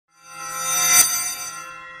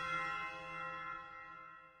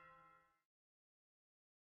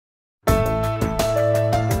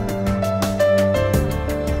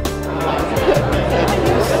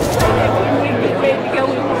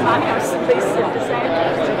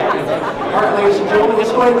right, ladies and gentlemen,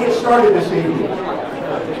 let's go ahead and get started this evening.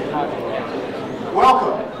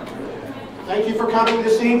 Welcome. Thank you for coming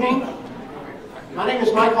this evening. My name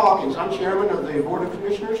is Mike Hawkins. I'm chairman of the Board of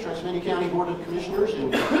Commissioners, Transylvania County Board of Commissioners,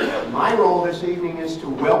 and my role this evening is to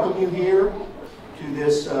welcome you here to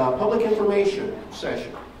this public information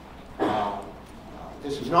session.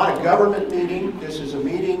 This is not a government meeting. This is a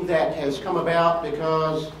meeting that has come about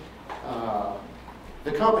because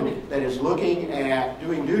the company that is looking at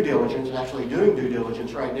doing due diligence, actually doing due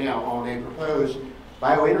diligence right now on a proposed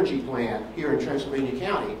bioenergy plant here in Transylvania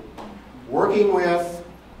County, working with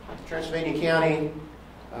Transylvania County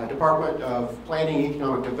Department of Planning and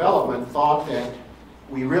Economic Development, thought that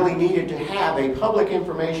we really needed to have a public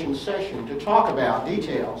information session to talk about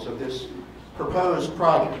details of this proposed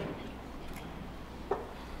project.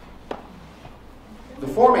 The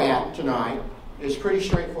format tonight is pretty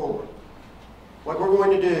straightforward. What we're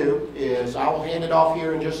going to do is, I will hand it off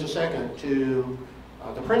here in just a second to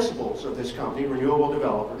the principals of this company, Renewable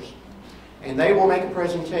Developers, and they will make a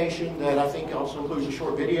presentation that I think also includes a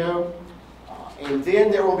short video. And then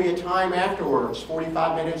there will be a time afterwards,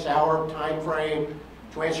 45 minutes, hour time frame,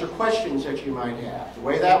 to answer questions that you might have. The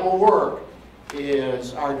way that will work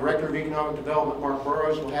is our Director of Economic Development, Mark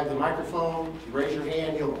Burrows, will have the microphone. If you raise your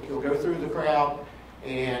hand, he'll go through the crowd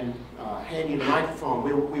and hand you the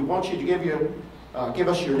microphone. We want you to give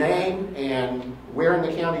us your name and where in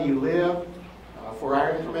the county you live for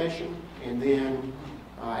our information, and then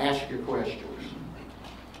ask your questions.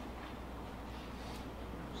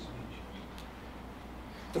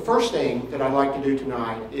 The first thing that I'd like to do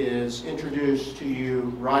tonight is introduce to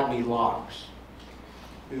you Rodney Locks,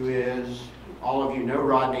 who is, all of you know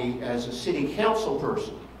Rodney as a city council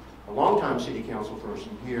person, a longtime city council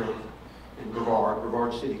person here in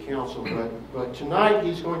Brevard City Council, but tonight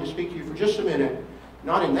he's going to speak to you for just a minute,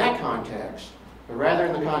 not in that context, but rather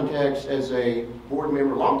in the context as a board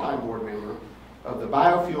member, longtime board member of the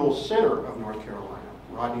Biofuels Center of North Carolina.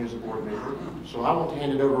 Rodney is a board member, so I want to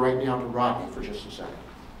hand it over right now to Rodney for just a second.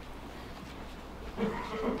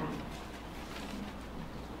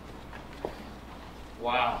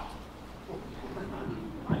 Wow.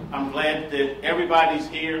 I'm glad that everybody's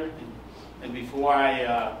here, and before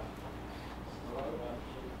I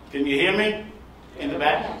can you hear me in the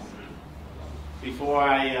back? Before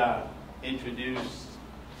I introduce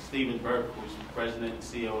Stephen Burke, who's President and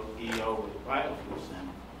CEO of the Biofuels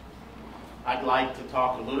Center, I'd like to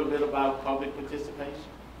talk a little bit about public participation,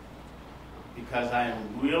 because I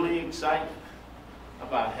am really excited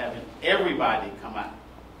about having everybody come out.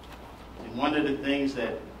 And one of the things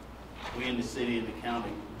that we in the city and the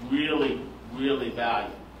county really, really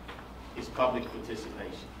value is public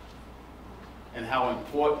participation, and how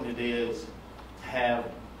important it is to have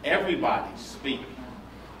everybody speak,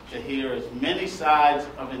 to hear as many sides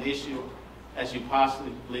of an issue as you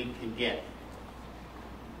possibly can get.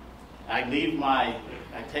 I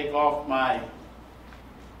take off my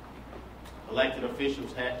elected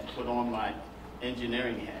official's hat and put on my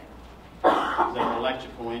engineering hat, because I'm an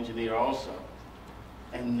electrical engineer also.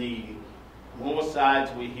 And the more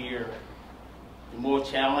sides we hear, the more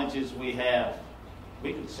challenges we have,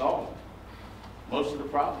 we can solve most of the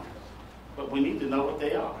problems, but we need to know what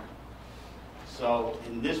they are. So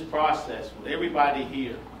in this process, with everybody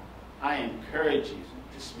here, I encourage you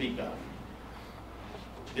to speak up.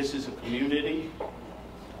 This is a community.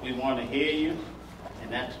 We want to hear you,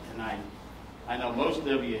 and I know most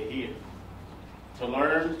of you are here to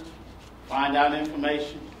learn, find out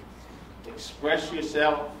information, express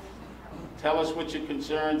yourself, tell us what your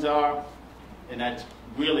concerns are, and that's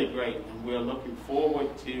really great. And we're looking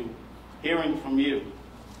forward to hearing from you.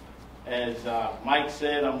 As Mike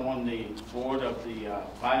said, I'm on the board of the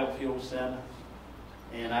Biofuels Center,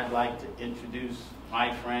 and I'd like to introduce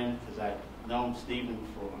my friend, because I've known Stephen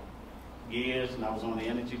for years, and I was on the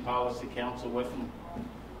Energy Policy Council with him,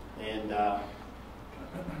 and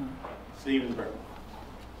Stephen Burke.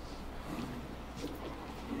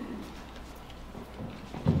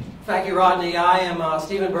 Thank you, Rodney. I am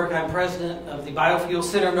Stephen Burke. I'm president of the Biofuels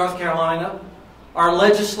Center of North Carolina. Our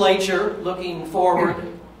legislature, looking forward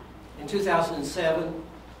in 2007,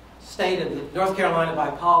 stated that North Carolina,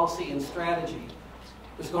 by policy and strategy,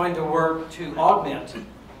 was going to work to augment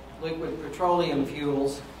liquid petroleum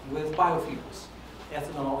fuels with biofuels,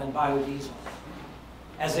 ethanol and biodiesel,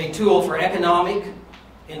 as a tool for economic,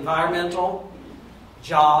 environmental,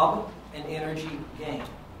 job, and energy gain.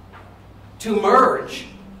 To merge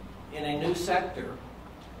in a new sector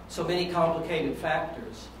so many complicated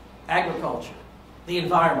factors: agriculture, the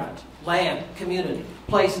environment, land, community,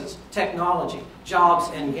 places, technology, jobs,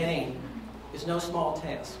 and gain, is no small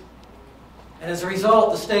task. And as a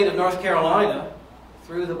result, the state of North Carolina,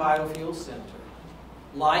 through the Biofuel Center,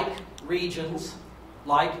 like regions,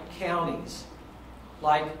 like counties,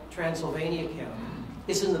 like Transylvania County,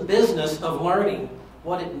 is in the business of learning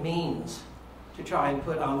what it means to try and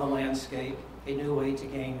put on the landscape a new way to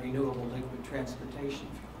gain renewable liquid transportation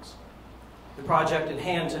fuels. The project at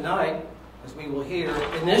hand tonight, as we will hear,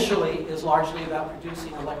 initially is largely about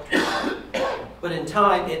producing electricity, but in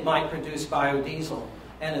time it might produce biodiesel.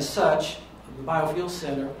 And as such, the Biofuel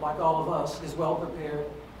Center, like all of us, is well prepared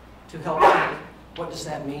to help think, what does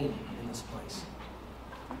that mean in this place?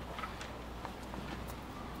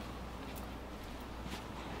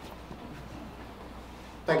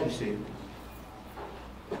 Thank you, Steve.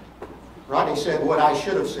 Rodney said what I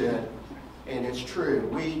should have said, and it's true.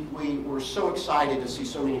 We were so excited to see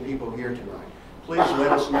so many people here tonight. Please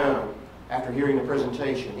let us know after hearing the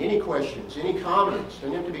presentation. Any questions, any comments?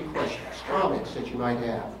 Don't have to be questions, comments that you might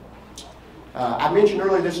have. I mentioned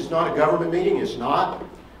earlier this is not a government meeting. It's not.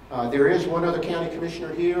 There is one other county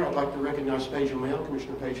commissioner here. I'd like to recognize Paige LaMelle,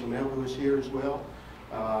 Commissioner Paige LaMelle, who is here as well.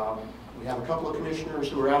 We have a couple of commissioners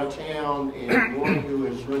who are out of town and one who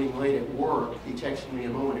is running late at work. He texted me a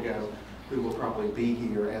moment ago, who will probably be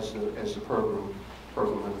here as the program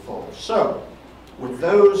unfolds. So, with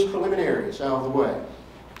those preliminaries out of the way,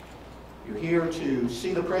 you're here to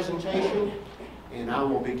see the presentation, and I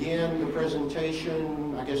will begin the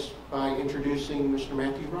presentation, I guess, by introducing Mr.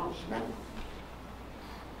 Matthew Ross. Matthew.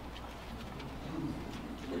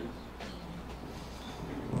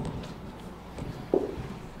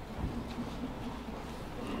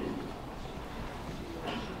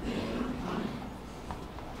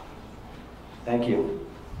 Thank you.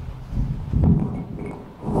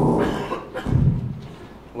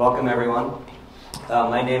 Welcome, everyone.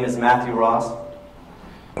 My name is Matthew Ross,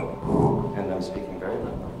 and I'm speaking very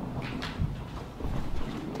loud.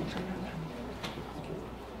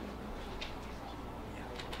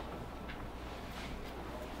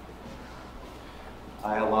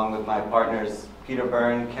 I, along with my partners Peter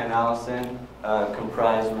Byrne, Ken Allison,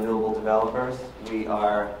 comprise Renewable Developers. We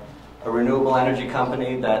are a renewable energy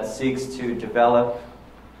company that seeks to develop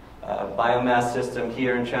a biomass system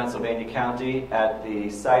here in Transylvania County at the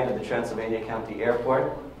site of the Transylvania County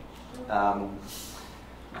Airport. Our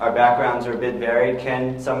backgrounds are a bit varied.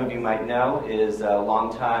 Ken, some of you might know, is a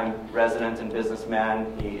longtime resident and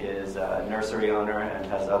businessman. He is a nursery owner and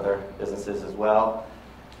has other businesses as well.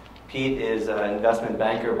 Pete is an investment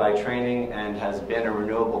banker by training and has been a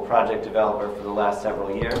renewable project developer for the last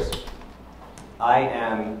several years. I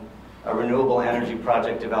am a renewable energy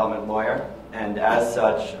project development lawyer, and as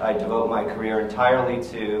such, I devote my career entirely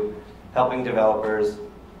to helping developers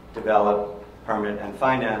develop, permit, and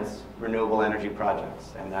finance renewable energy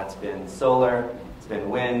projects. And that's been solar, it's been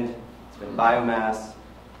wind, it's been biomass,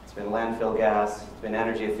 it's been landfill gas, it's been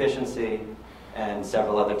energy efficiency, and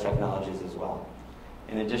several other technologies as well.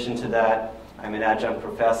 In addition to that, I'm an adjunct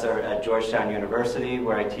professor at Georgetown University,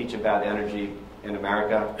 where I teach about energy in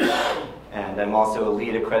America. And I'm also a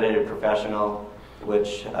lead accredited professional,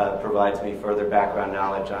 which provides me further background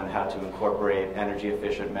knowledge on how to incorporate energy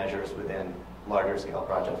efficient measures within larger scale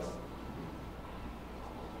projects.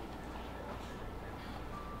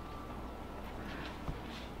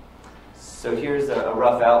 So here's a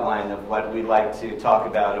rough outline of what we'd like to talk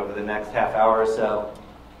about over the next half hour or so.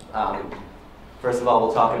 First of all,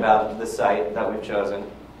 we'll talk about the site that we've chosen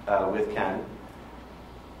with Ken.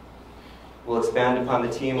 We'll expand upon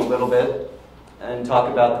the team a little bit and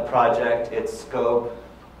talk about the project, its scope,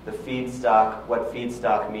 the feedstock, what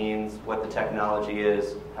feedstock means, what the technology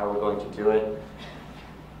is, how we're going to do it.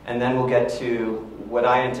 And then we'll get to what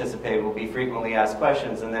I anticipate will be frequently asked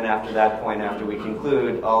questions, and then after that point, after we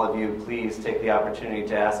conclude, all of you please take the opportunity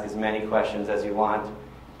to ask as many questions as you want.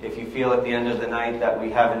 If you feel at the end of the night that we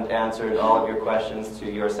haven't answered all of your questions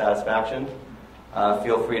to your satisfaction,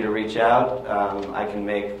 feel free to reach out. I can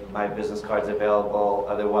make my business cards available.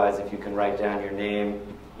 Otherwise, if you can write down your name,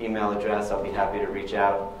 email address, I'll be happy to reach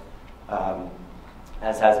out.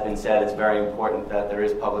 As has been said, it's very important that there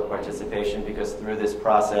is public participation, because through this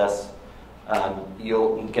process,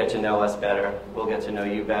 you'll get to know us better. We'll get to know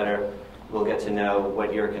you better. We'll get to know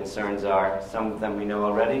what your concerns are. Some of them we know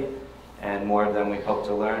already, and more of them we hope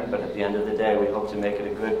to learn. But at the end of the day, we hope to make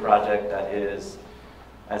it a good project that is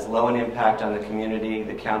as low an impact on the community,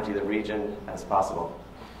 the county, the region as possible.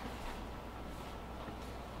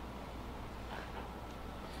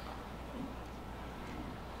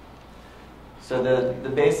 So the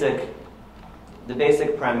basic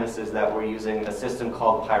premise is that we're using a system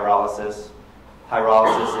called pyrolysis.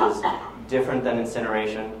 Pyrolysis is different than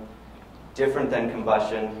incineration, different than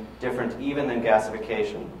combustion, different even than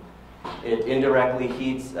gasification. It indirectly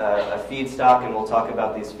heats a feedstock, and we'll talk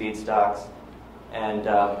about these feedstocks, and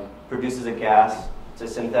produces a gas. It's a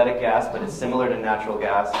synthetic gas, but it's similar to natural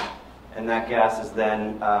gas, and that gas is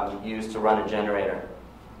then used to run a generator.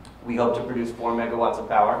 We hope to produce 4 megawatts of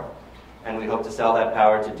power, and we hope to sell that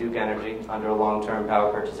power to Duke Energy under a long-term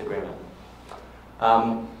power purchase agreement.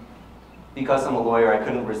 Because I'm a lawyer, I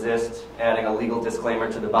couldn't resist adding a legal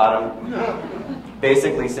disclaimer to the bottom.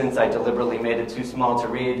 Basically, since I deliberately made it too small to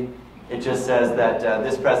read, it just says that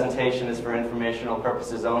this presentation is for informational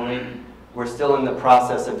purposes only. We're still in the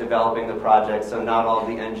process of developing the project, so not all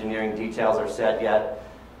the engineering details are set yet.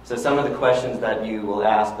 So some of the questions that you will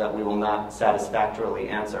ask that we will not satisfactorily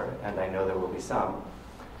answer, and I know there will be some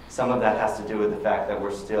of that has to do with the fact that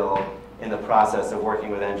we're still in the process of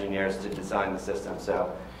working with engineers to design the system.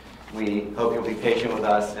 So we hope you'll be patient with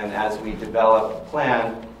us, and as we develop a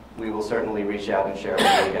plan, we will certainly reach out and share it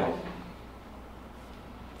with you again.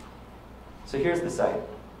 So here's the site.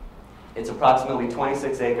 It's approximately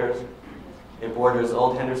 26 acres. It borders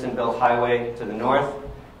Old Hendersonville Highway to the north,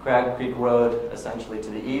 Crab Creek Road essentially to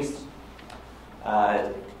the east.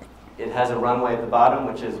 It has a runway at the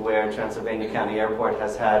bottom, which is where Transylvania County Airport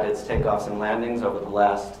has had its takeoffs and landings over the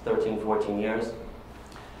last 13, 14 years.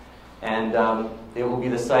 And it will be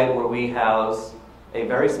the site where we house a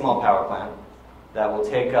very small power plant that will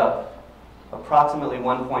take up approximately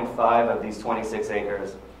 1.5 of these 26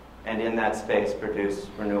 acres, and in that space produce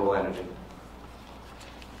renewable energy.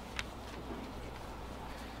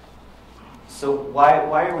 So why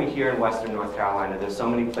are we here in Western North Carolina? There's so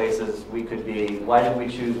many places we could be. Why did we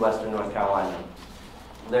choose Western North Carolina?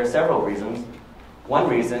 There are several reasons. One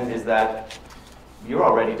reason is that you're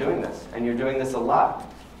already doing this, and you're doing this a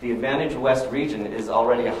lot. The Advantage West region is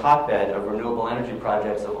already a hotbed of renewable energy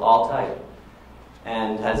projects of all type,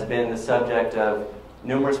 and has been the subject of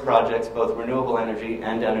numerous projects, both renewable energy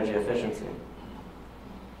and energy efficiency.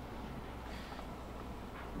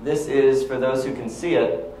 This is, for those who can see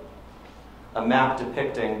it, a map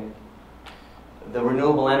depicting the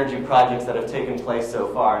renewable energy projects that have taken place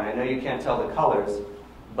so far. And I know you can't tell the colors,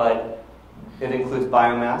 but it includes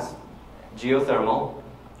biomass, geothermal,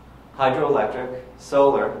 hydroelectric,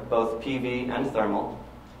 solar, both PV and thermal,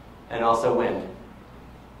 and also wind.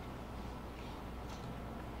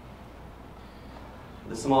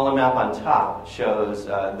 The smaller map on top shows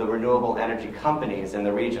the renewable energy companies in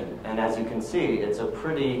the region. And as you can see, it's a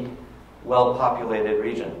pretty well-populated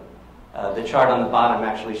region. The chart on the bottom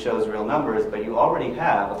actually shows real numbers, but you already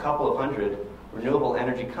have a couple of hundred renewable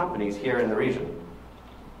energy companies here in the region.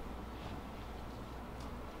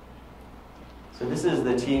 So this is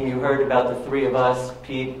the team. You heard about the three of us,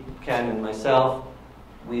 Pete, Ken, and myself.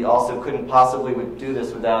 We also couldn't possibly do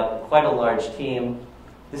this without quite a large team.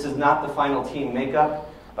 This is not the final team makeup,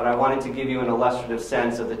 but I wanted to give you an illustrative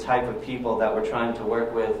sense of the type of people that we're trying to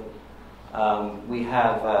work with. We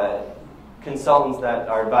have consultants that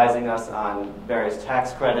are advising us on various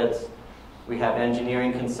tax credits. We have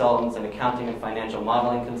engineering consultants and accounting and financial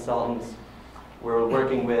modeling consultants. We're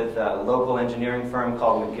working with a local engineering firm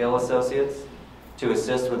called McGill Associates to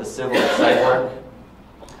assist with the civil and site work.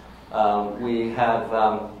 We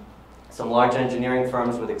have some large engineering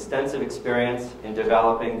firms with extensive experience in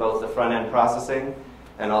developing both the front-end processing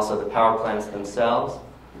and also the power plants themselves.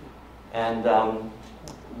 And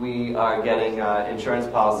we are getting insurance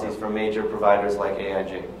policies from major providers like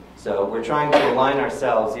AIG. So we're trying to align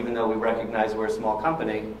ourselves, even though we recognize we're a small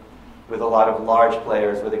company, with a lot of large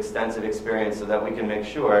players with extensive experience so that we can make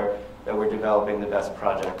sure that we're developing the best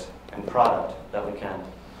project and product that we can.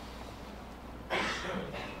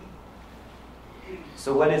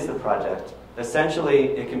 So what is the project? Essentially,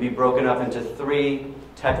 it can be broken up into three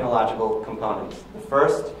technological components. The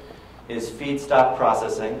first is feedstock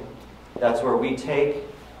processing. That's where we take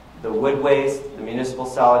the wood waste, the municipal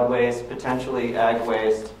solid waste, potentially ag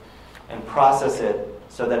waste, and process it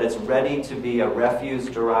so that it's ready to be a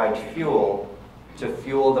refuse-derived fuel to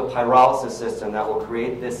fuel the pyrolysis system that will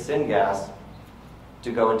create this syngas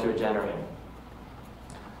to go into a generator.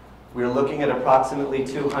 We're looking at approximately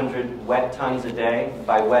 200 wet tons a day.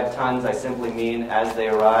 By wet tons, I simply mean as they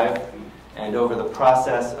arrive. And over the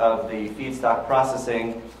process of the feedstock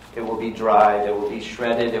processing, it will be dried, it will be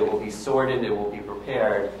shredded, it will be sorted, it will be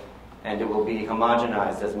prepared, and it will be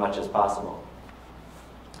homogenized as much as possible.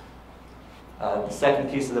 The second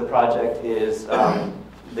piece of the project is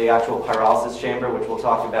the actual pyrolysis chamber, which we'll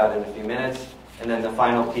talk about in a few minutes. And then the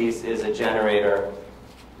final piece is a generator,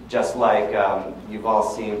 just like you've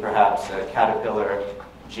all seen perhaps a Caterpillar,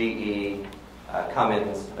 GE,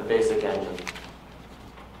 Cummins, a basic engine.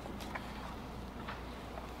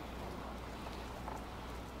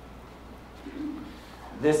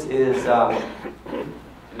 This is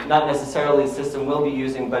not necessarily the system we'll be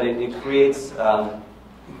using, but it creates the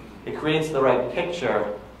right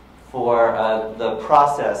picture for the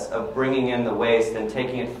process of bringing in the waste and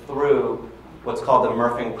taking it through what's called the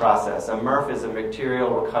MRFing process. A MRF is a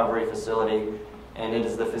material recovery facility, and it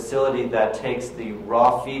is the facility that takes the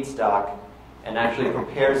raw feedstock and actually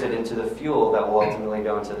prepares it into the fuel that will ultimately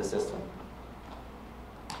go into the system.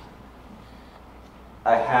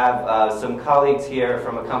 I have some colleagues here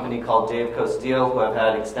from a company called Daveco Steel who have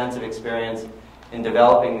had extensive experience in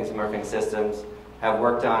developing these MRFing systems, have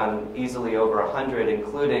worked on easily over 100,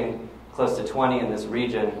 including close to 20 in this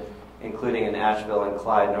region, including in Asheville and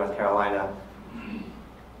Clyde, North Carolina.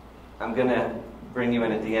 I'm going to bring you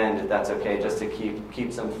in at the end, if that's okay, just to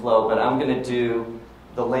keep some flow, but I'm going to do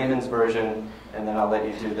the layman's version, and then I'll let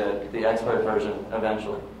you do the expert version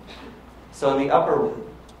eventually. So in the upper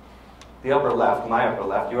left, my upper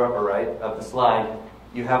left, your upper right of the slide,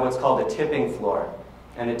 you have what's called a tipping floor.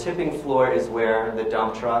 And a tipping floor is where the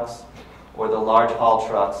dump trucks or the large haul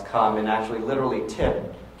trucks come and actually literally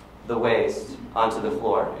tip the waste onto the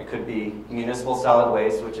floor. It could be municipal solid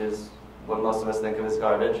waste, which is what most of us think of as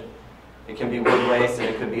garbage. It can be wood waste, and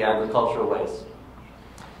it could be agricultural waste.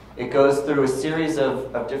 It goes through a series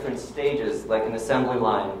of different stages, like an assembly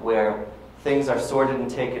line, where things are sorted and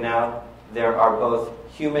taken out. There are both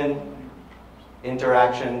human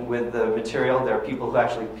interaction with the material. There are people who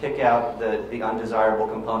actually pick out the undesirable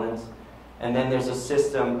components. And then there's a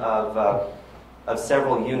system of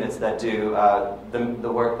several units that do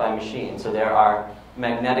the work by machine. So there are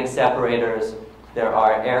magnetic separators, there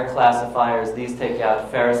are air classifiers. These take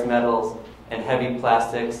out ferrous metals and heavy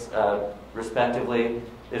plastics, respectively.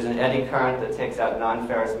 There's an eddy current that takes out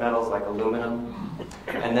non-ferrous metals like aluminum.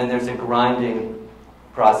 And then there's a grinding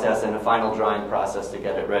process and a final drying process to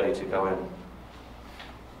get it ready to go in.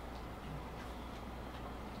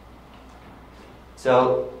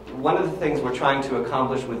 So one of the things we're trying to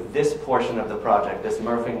accomplish with this portion of the project, this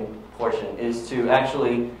MRFing portion, is to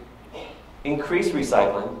actually increase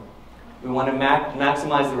recycling. We want to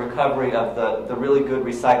maximize the recovery of the really good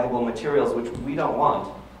recyclable materials, which we don't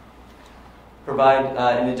want. Provide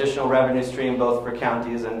an additional revenue stream both for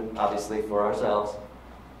counties and obviously for ourselves.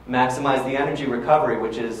 Maximize the energy recovery,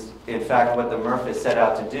 which is in fact what the MRF is set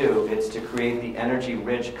out to do. It's to create the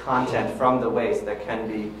energy-rich content from the waste that can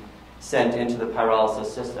be sent into the pyrolysis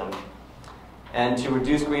system. And to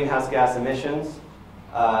reduce greenhouse gas emissions,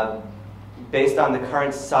 based on the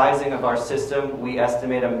current sizing of our system, we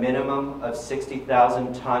estimate a minimum of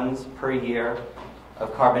 60,000 tons per year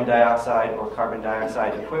of carbon dioxide or carbon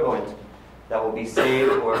dioxide equivalent that will be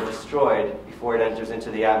saved or destroyed before it enters into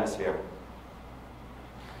the atmosphere.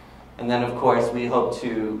 And then, of course, we hope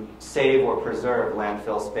to save or preserve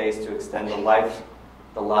landfill space to extend the lives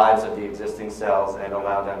of the existing cells and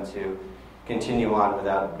allow them to continue on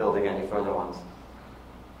without building any further ones.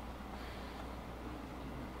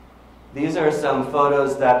 These are some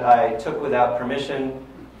photos that I took without permission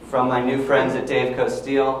from my new friends at Daveco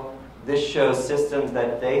Steel. This shows systems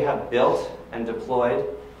that they have built and deployed,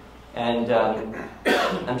 and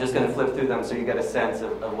I'm just going to flip through them so you get a sense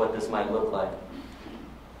of what this might look like.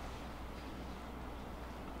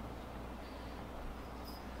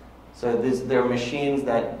 So there are machines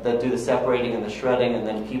that do the separating and the shredding, and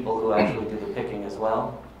then people who actually do the picking as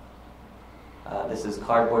well. This is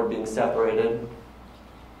cardboard being separated.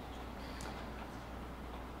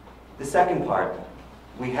 The second part,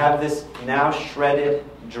 we have this now shredded,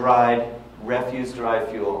 dried, refuse dry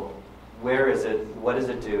fuel. Where is it? What does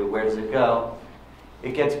it do? Where does it go?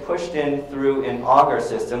 It gets pushed in through an auger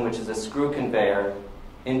system, which is a screw conveyor,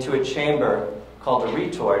 into a chamber called a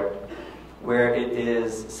retort, where it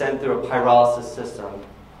is sent through a pyrolysis system.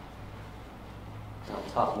 I'll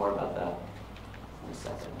talk more about that in a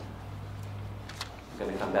second. I'm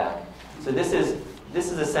going to come back. So this is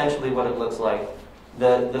essentially what it looks like.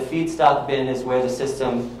 The feedstock bin is where the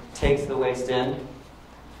system takes the waste in.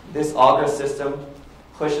 This auger system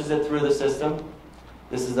pushes it through the system.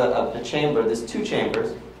 This is a chamber. There's two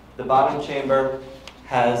chambers. The bottom chamber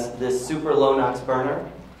has this super low NOx burner.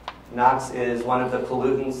 NOx is one of the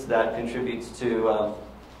pollutants that contributes to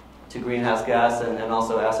greenhouse gas and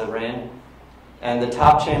also acid rain. And the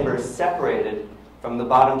top chamber is separated from the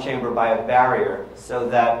bottom chamber by a barrier so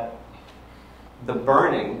that the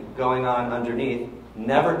burning going on underneath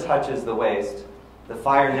never touches the waste. The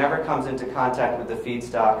fire never comes into contact with the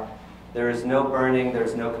feedstock. There is no burning,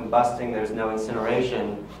 there's no combusting, there's no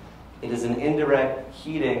incineration. It is an indirect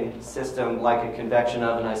heating system like a convection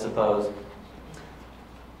oven, I suppose.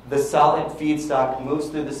 The solid feedstock moves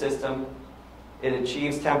through the system. It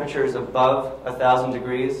achieves temperatures above 1,000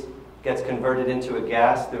 degrees, gets converted into a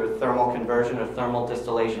gas through a thermal conversion or thermal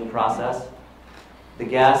distillation process. The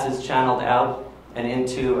gas is channeled out and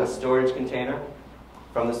into a storage container.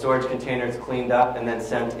 From the storage container, it's cleaned up and then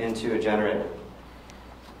sent into a generator.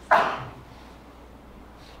 I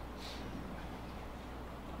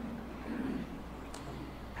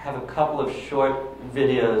have a couple of short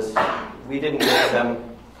videos. We didn't get them.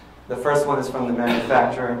 The first one is from the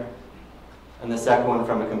manufacturer, and the second one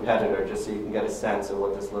from a competitor, just so you can get a sense of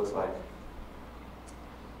what this looks like.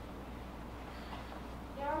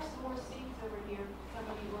 There are some more seats over here. Some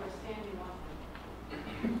of you are standing on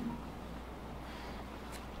them.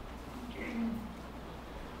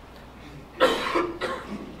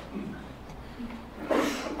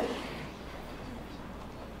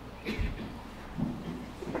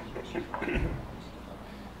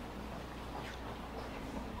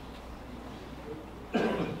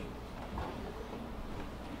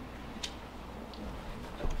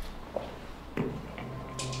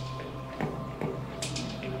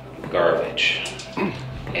 Garbage.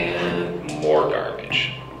 And more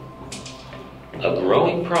garbage. A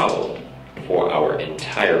growing problem for our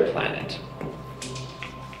entire planet.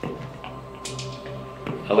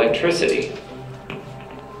 Electricity.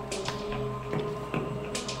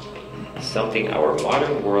 Something our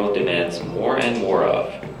modern world demands more and more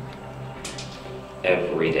of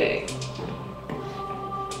every day.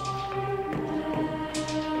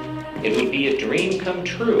 It would be a dream come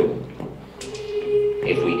true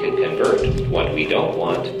if we could convert what we don't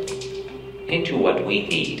want into what we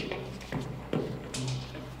need.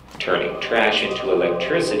 Turning trash into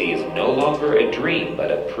electricity is no longer a dream, but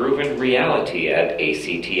a proven reality at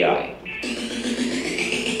ACTI.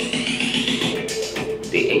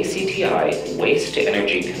 The ACTI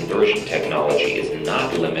waste-to-energy conversion technology is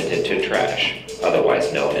not limited to trash,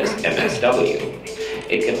 otherwise known as MSW.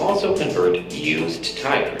 It can also convert used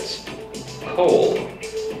tires, coal,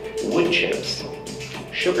 wood chips,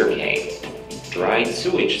 sugarcane, dried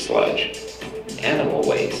sewage sludge, animal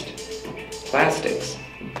waste, plastics,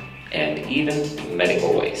 and even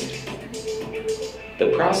medical waste.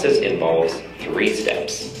 The process involves 3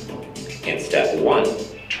 steps. In step 1,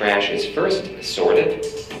 trash is first sorted,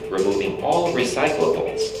 removing all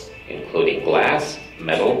recyclables, including glass,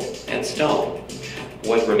 metal, and stone.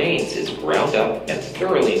 What remains is ground up and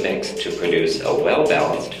thoroughly mixed to produce a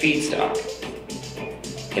well-balanced feedstock.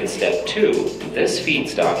 In step 2, this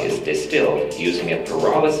feedstock is distilled using a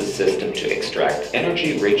pyrolysis system to extract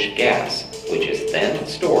energy-rich gas, which is then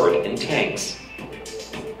stored in tanks.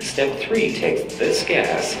 Step 3 takes this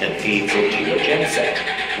gas and feeds it to a genset,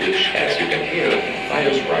 which, as you can hear,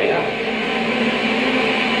 fires right up.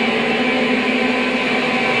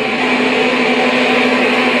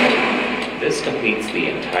 This completes the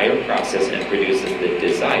entire process and produces the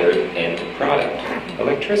desired end product,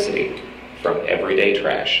 electricity, from everyday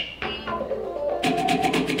trash.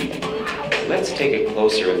 Let's take a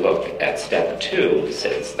closer look at step 2,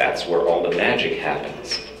 since that's where all the magic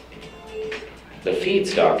happens. The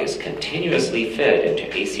feedstock is continuously fed into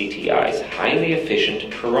ACTI's highly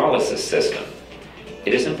efficient pyrolysis system.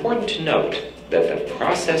 It is important to note that the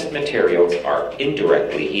processed materials are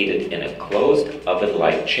indirectly heated in a closed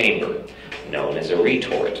oven-like chamber, known as a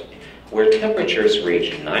retort, where temperatures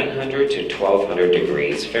reach 900 to 1200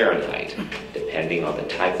 degrees Fahrenheit, depending on the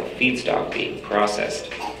type of feedstock being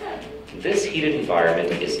processed. This heated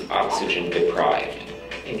environment is oxygen deprived,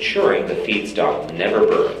 ensuring the feedstock never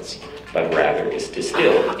burns, but rather is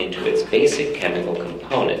distilled into its basic chemical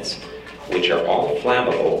components, which are all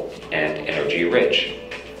flammable and energy-rich.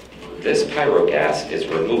 This pyrogas is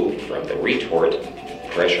removed from the retort,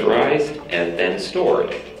 pressurized, and then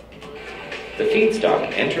stored. The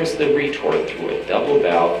feedstock enters the retort through a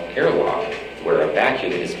double-valve airlock, where a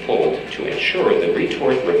vacuum is pulled to ensure the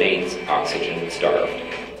retort remains oxygen-starved.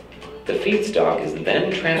 The feedstock is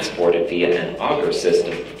then transported via an auger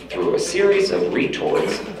system through a series of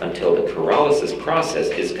retorts until the pyrolysis process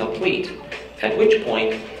is complete, at which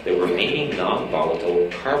point the remaining non-volatile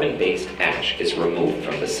carbon-based ash is removed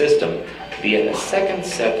from the system via a second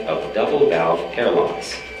set of double-valve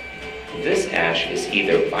airlocks. This ash is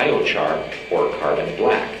either biochar or carbon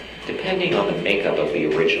black, depending on the makeup of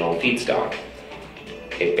the original feedstock.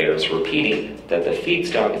 It bears repeating that the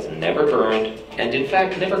feedstock is never burned and in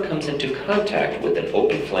fact never comes into contact with an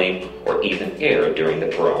open flame or even air during the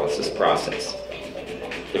pyrolysis process.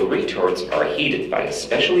 The retorts are heated by a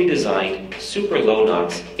specially designed super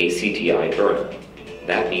low-NOx ACTI burner.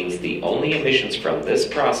 That means the only emissions from this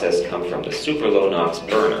process come from the super low-NOx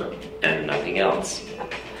burner and nothing else.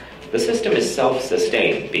 The system is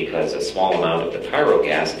self-sustained because a small amount of the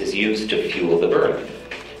pyrogas is used to fuel the burner.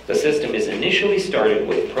 The system is initially started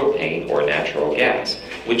with propane or natural gas,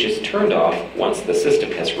 which is turned off once the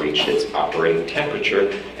system has reached its operating temperature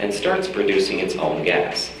and starts producing its own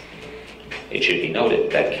gas. It should be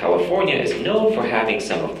noted that California is known for having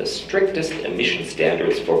some of the strictest emission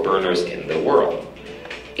standards for burners in the world.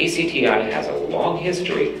 ACTI has a long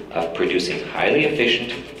history of producing highly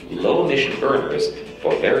efficient, low-emission burners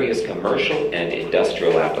for various commercial and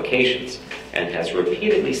industrial applications, and has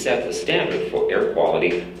repeatedly set the standard for air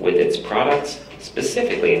quality with its products,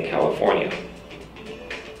 specifically in California.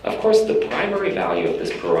 Of course, the primary value of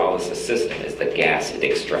this pyrolysis system is the gas it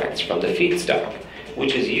extracts from the feedstock,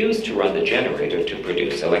 which is used to run the generator to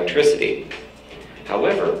produce electricity.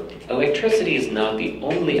 However, electricity is not the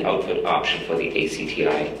only output option for the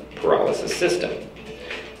ACTI pyrolysis system.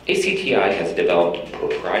 ACTI has developed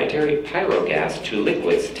proprietary pyrogas to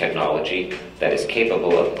liquids technology that is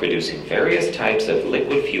capable of producing various types of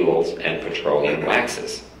liquid fuels and petroleum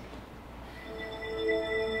waxes.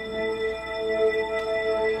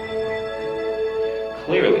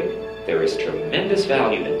 Clearly, there is tremendous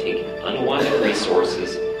value in taking unwanted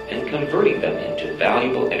resources and converting them into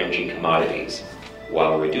valuable energy commodities,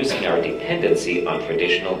 while reducing our dependency on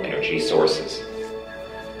traditional energy sources.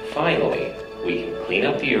 Finally, we can clean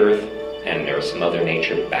up the earth and nurse Mother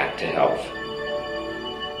Nature back to health.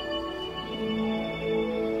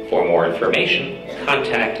 For more information,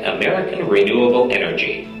 contact American Renewable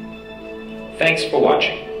Energy. Thanks for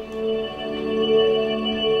watching.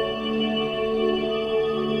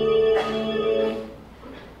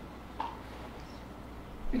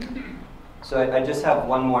 So I just have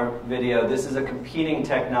one more video. This is a competing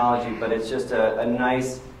technology, but it's just a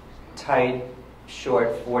nice, tight,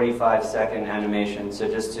 short 45-second animation. So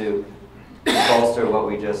just to bolster what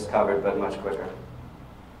we just covered, but much quicker.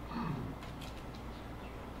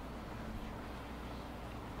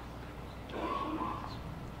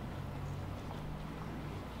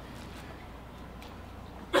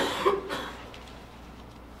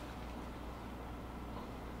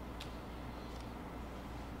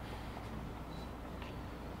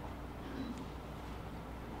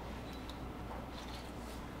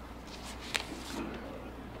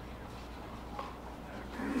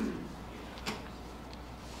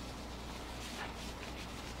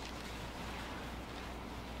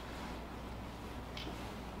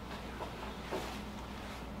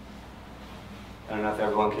 I don't know if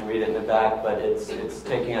everyone can read it in the back, but it's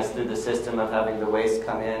taking us through the system of having the waste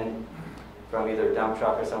come in from either a dump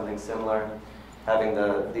truck or something similar, having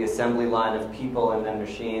the assembly line of people and then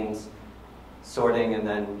machines, sorting and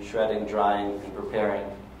then shredding, drying, and preparing.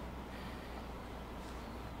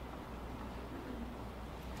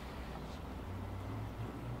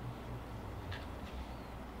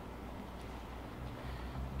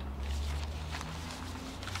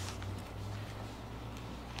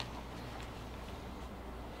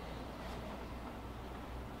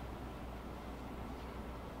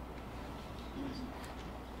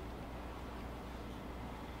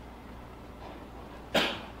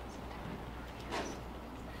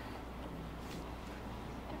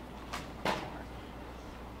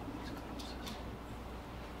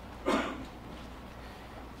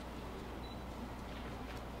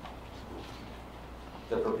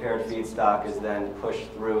 The prepared feedstock is then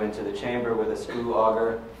pushed through into the chamber with a screw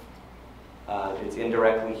auger. It's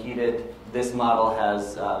indirectly heated. This model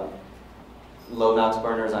has low NOx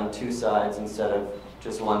burners on 2 sides instead of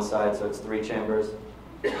just 1 side, so it's 3 chambers.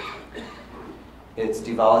 It's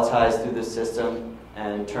devolatilized through the system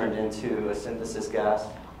and turned into a synthesis gas.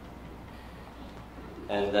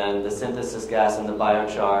 And then the synthesis gas and the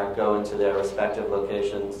biochar go into their respective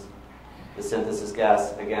locations. The synthesis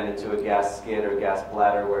gas, again, into a gas skid or gas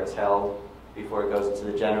bladder where it's held before it goes into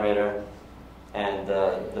the generator. And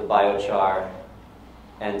the biochar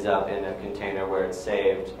ends up in a container where it's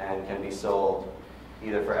saved and can be sold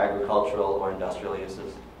either for agricultural or industrial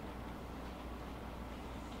uses.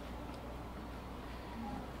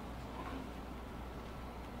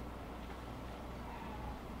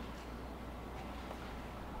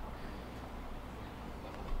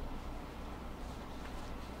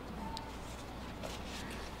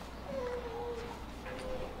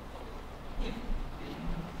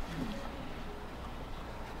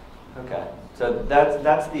 Okay, so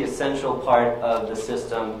that's the essential part of the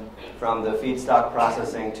system, from the feedstock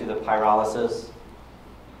processing to the pyrolysis.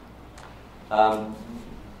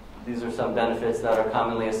 These are some benefits that are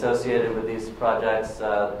commonly associated with these projects.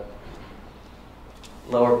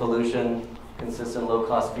 Lower pollution, consistent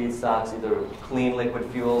low-cost feedstocks, either clean liquid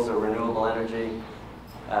fuels or renewable energy.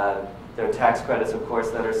 There are tax credits, of course,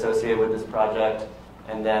 that are associated with this project,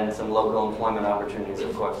 and then some local employment opportunities,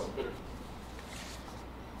 of course.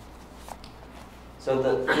 So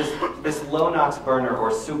this low NOx burner,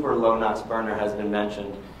 or super low NOx burner, has been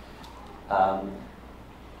mentioned.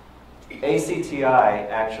 ACTI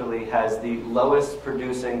actually has the lowest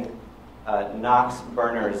producing NOx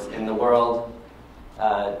burners in the world.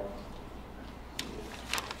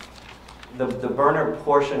 The burner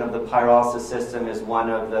portion of the pyrolysis system is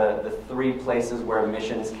one of the 3 places where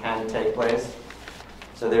emissions can take place.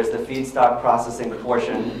 So there's the feedstock processing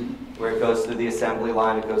portion, where it goes through the assembly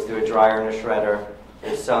line, it goes through a dryer and a shredder.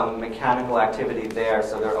 There's some mechanical activity there,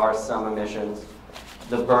 so there are some emissions.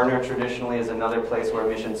 The burner traditionally is another place where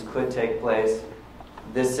emissions could take place.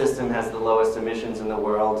 This system has the lowest emissions in the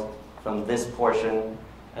world from this portion.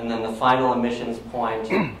 And then the final emissions point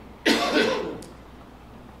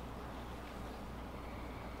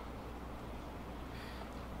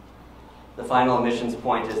the final emissions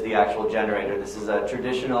point is the actual generator. This is a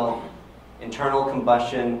traditional internal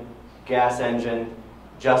combustion gas engine,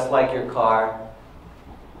 just like your car.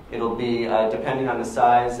 It'll be, depending on the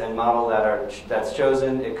size and model that's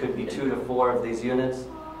chosen, it could be 2 to 4 of these units.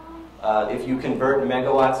 If you convert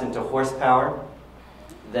megawatts into horsepower,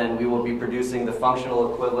 then we will be producing the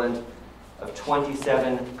functional equivalent of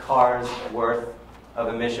 27 cars worth of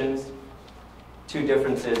emissions. 2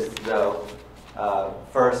 differences, though.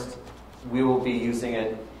 First, we will be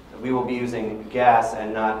using gas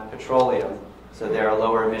and not petroleum, so there are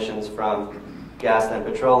lower emissions from gas than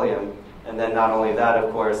petroleum. And then not only that,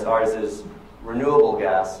 of course, ours is renewable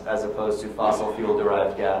gas as opposed to fossil fuel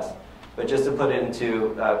derived gas. But just to put it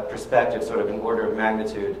into perspective, sort of an order of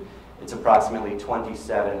magnitude, it's approximately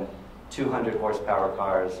 27 200 horsepower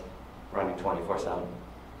cars running 24/7.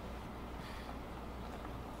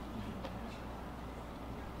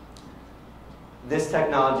 This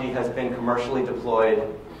technology has been commercially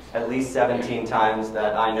deployed at least 17 times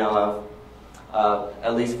that I know of.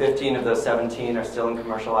 At least 15 of those 17 are still in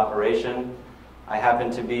commercial operation. I happen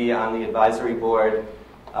to be on the advisory board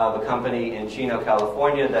of a company in Chino,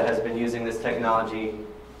 California that has been using this technology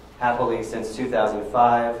happily since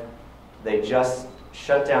 2005. They just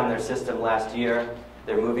shut down their system last year.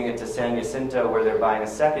 They're moving it to San Jacinto, where they're buying a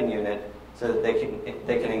second unit so that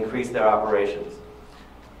they can increase their operations.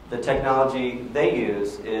 The technology they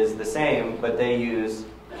use is the same, but they use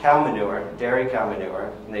cow manure, dairy cow manure,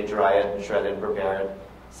 and they dry it, shred it, prepare it,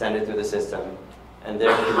 send it through the system, and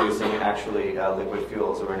they're producing actually liquid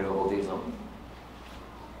fuels or renewable diesel.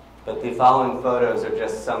 But the following photos are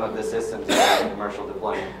just some of the systems that are in commercial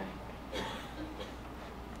deployment.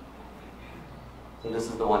 So this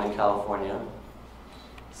is the one in California.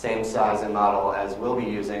 Same size and model as we'll be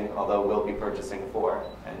using, although we'll be purchasing 4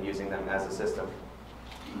 and using them as a system.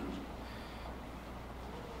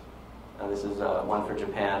 Now this is one for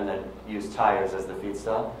Japan that used tires as the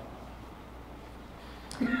feedstock.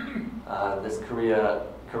 This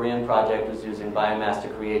Korean project was using biomass to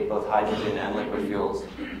create both hydrogen and liquid fuels.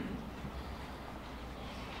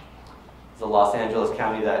 It's a Los Angeles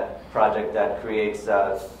County project that creates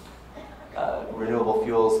renewable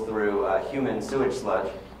fuels through human sewage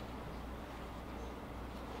sludge.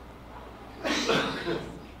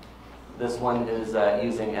 This one is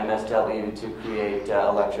using MSW to create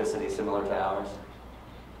electricity similar to ours.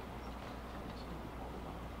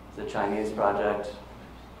 It's a Chinese project.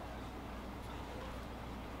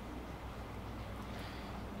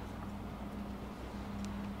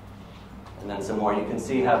 And then some more. You can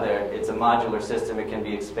see how it's a modular system. It can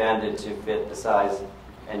be expanded to fit the size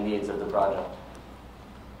and needs of the project.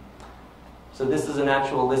 So this is an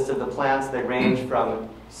actual list of the plants. They range from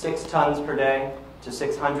 6 tons per day to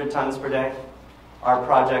 600 tons per day. Our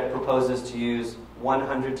project proposes to use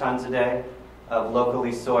 100 tons a day of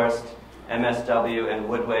locally sourced MSW and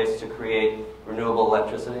wood waste to create renewable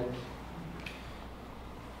electricity.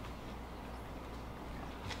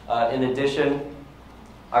 In addition,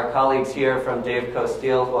 our colleagues here from Daveco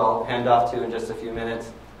Steel, who I'll hand off to in just a few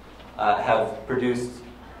minutes, have produced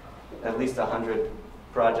at least 100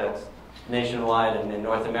 projects nationwide and in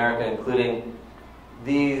North America, including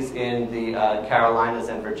these in the Carolinas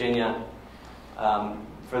and Virginia.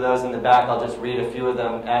 For those in the back, I'll just read a few of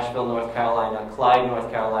them. Asheville, North Carolina, Clyde, North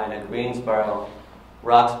Carolina, Greensboro,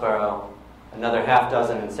 Roxborough, another half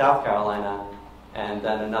dozen in South Carolina, and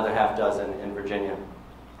then another half dozen in Virginia.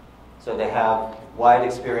 So they have wide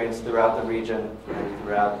experience throughout the region and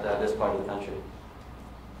throughout this part of the country.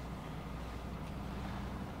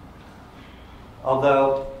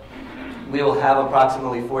 Although we will have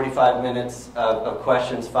approximately 45 minutes of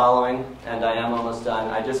questions following, and I am almost done,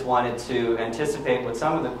 I just wanted to anticipate what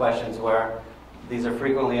some of the questions were. These are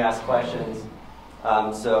frequently asked questions,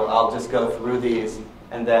 so I'll just go through these,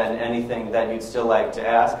 and then anything that you'd still like to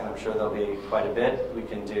ask, and I'm sure there'll be quite a bit, we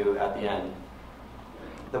can do at the end.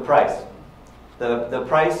 The price. The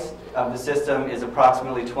price of the system is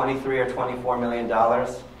approximately $23 or $24 million.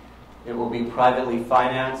 It will be privately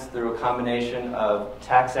financed through a combination of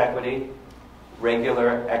tax equity,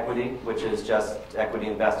 regular equity, which is just equity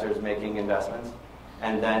investors making investments,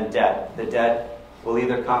 and then debt. The debt will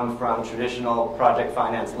either come from traditional project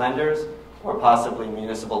finance lenders or possibly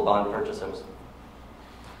municipal bond purchasers.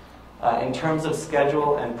 In terms of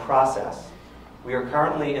schedule and process, we are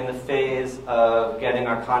currently in the phase of getting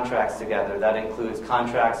our contracts together. That includes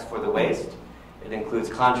contracts for the waste. It includes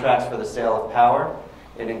contracts for the sale of power.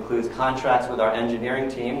 It includes contracts with our engineering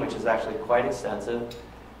team, which is actually quite extensive.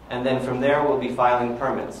 And then from there, we'll be filing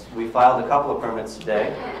permits. We filed a couple of permits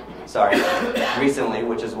recently,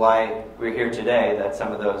 which is why we're here today, that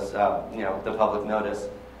some of those, the public notice.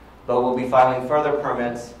 But we'll be filing further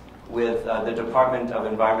permits with the Department of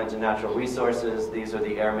Environment and Natural Resources. These are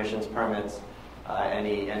the air emissions permits,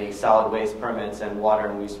 any solid waste permits, and water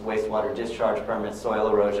and wastewater discharge permits, soil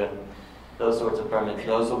erosion, those sorts of permits.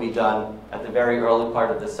 Those will be done at the very early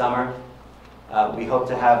part of the summer. We hope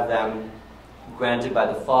to have them granted by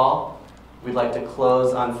the fall. We'd like to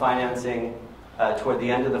close on financing toward the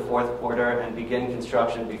end of the fourth quarter and begin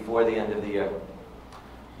construction before the end of the year.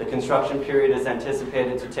 The construction period is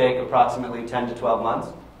anticipated to take approximately 10 to 12 months.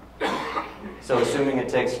 So assuming it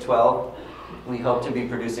takes 12, we hope to be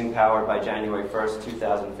producing power by January 1st,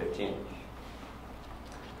 2015.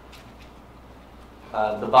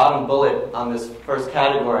 The bottom bullet on this first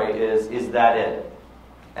category is that it?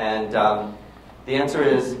 And the answer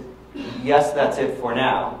is yes, that's it for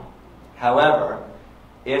now. However,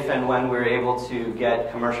 if and when we're able to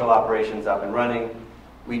get commercial operations up and running,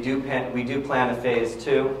 we do plan a phase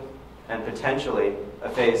 2 and potentially a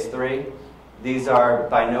phase 3. These are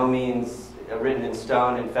by no means written in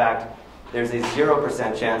stone. In fact, there's a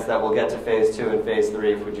 0% chance that we'll get to phase 2 and phase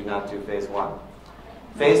 3 if we do not do phase 1.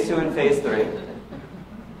 Phase 2 and phase 3.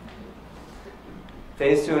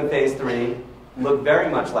 Phase 2 and phase 3 look very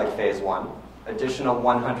much like phase 1. Additional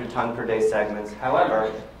 100 ton per day segments.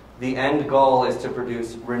 However, the end goal is to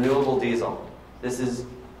produce renewable diesel. This is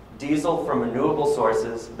diesel from renewable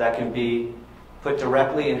sources that can be put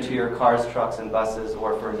directly into your cars, trucks, and buses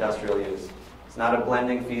or for industrial use. It's not a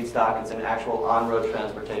blending feedstock, it's an actual on-road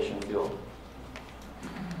transportation fuel.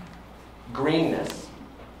 Greenness.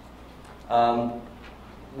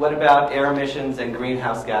 What about air emissions and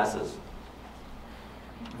greenhouse gases?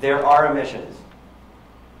 There are emissions.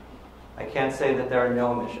 I can't say that there are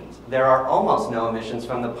no emissions. There are almost no emissions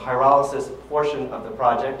from the pyrolysis portion of the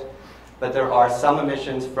project, but there are some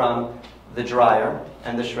emissions from the dryer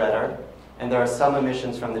and the shredder, and there are some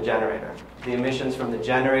emissions from the generator. The emissions from the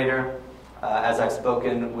generator, as I've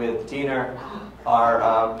spoken with Diener, are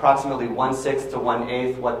approximately 1/6 to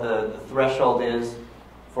 1/8 what the threshold is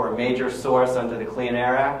for a major source under the Clean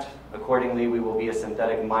Air Act. Accordingly, we will be a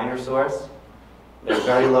synthetic minor source. They're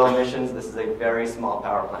very low emissions. This is a very small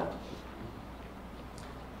power plant.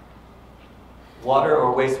 Water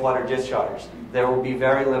or wastewater discharge. There will be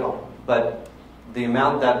very little, but the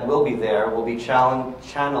amount that will be there will be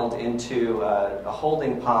channeled into a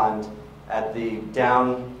holding pond at the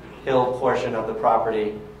downhill portion of the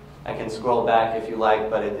property. I can scroll back if you like,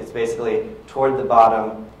 but it's basically toward the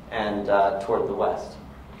bottom and toward the west.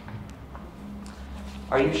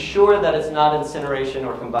 Are you sure that it's not incineration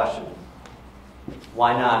or combustion?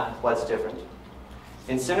 Why not? What's different?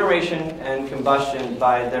 Incineration and combustion,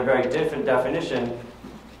 by their very different definition,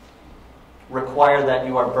 require that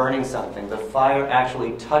you are burning something. The fire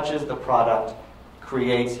actually touches the product,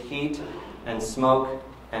 creates heat and smoke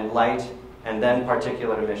and light, and then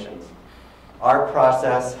particulate emissions. Our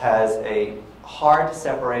process has a hard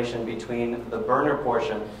separation between the burner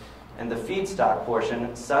portion and the feedstock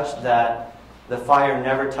portion such that the fire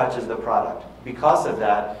never touches the product. Because of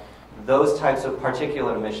that, those types of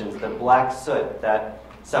particulate emissions, the black soot that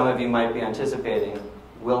some of you might be anticipating,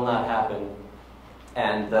 will not happen.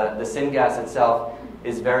 And the syngas itself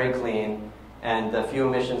is very clean, and the few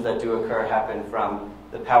emissions that do occur happen from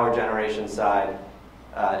the power generation side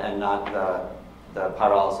and not the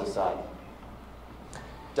pyrolysis side.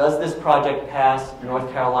 Does this project pass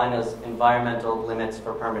North Carolina's environmental limits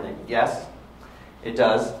for permitting? Yes, it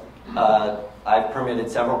does. I've permitted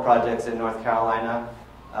several projects in North Carolina.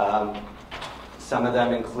 Some of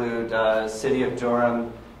them include City of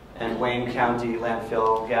Durham and Wayne County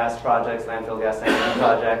landfill gas projects, landfill gas energy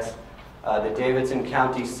projects. The Davidson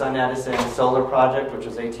County Sun Edison solar project, which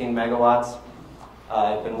was 18 megawatts.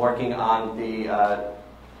 I've been working on the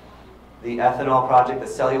ethanol project, the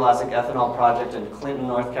cellulosic ethanol project in Clinton,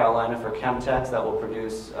 North Carolina for Chemtex that will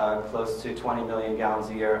produce close to 20 million gallons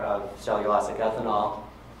a year of cellulosic ethanol.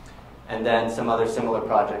 and then some other similar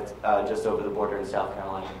projects just over the border in South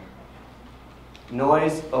Carolina.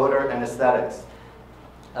 Noise, odor, and aesthetics.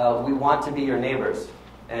 We want to be your neighbors,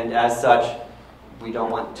 and as such, we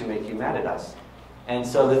don't want to make you mad at us. And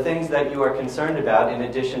so the things that you are concerned about, in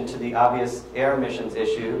addition to the obvious air emissions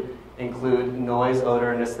issue, include noise,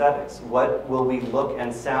 odor, and aesthetics. What will we look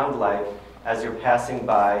and sound like as you're passing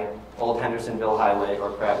by Old Hendersonville Highway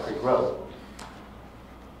or Crab Creek Road?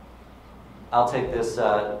 I'll take this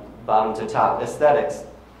bottom to top. Aesthetics.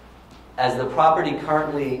 As the property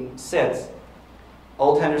currently sits,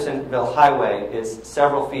 Old Hendersonville Highway is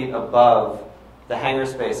several feet above the hangar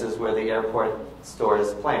spaces where the airport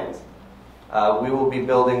stores planes. We will be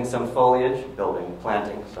building some foliage,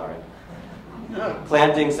 planting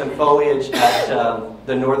some foliage at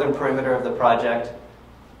the northern perimeter of the project.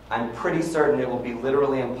 I'm pretty certain it will be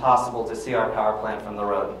literally impossible to see our power plant from the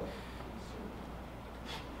road.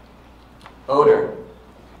 Odor.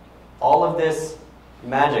 All of this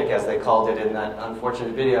magic, as they called it in that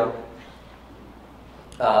unfortunate video,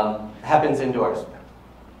 happens indoors.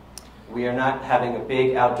 We are not having a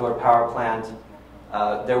big outdoor power plant.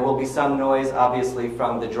 There will be some noise, obviously,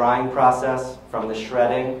 from the drying process, from the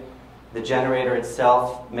shredding. The generator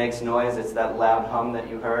itself makes noise. It's that loud hum that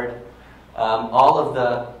you heard. All of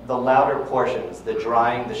the louder portions, the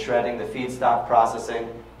drying, the shredding, the feedstock processing,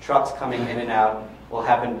 trucks coming in and out, will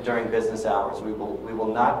happen during business hours. We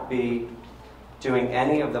will not be doing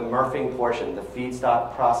any of the MRFing portion, the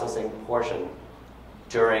feedstock processing portion,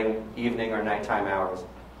 during evening or nighttime hours.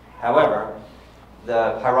 However,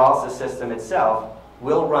 the pyrolysis system itself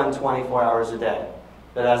will run 24 hours a day.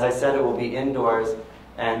 But as I said, it will be indoors,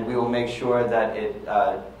 and we will make sure that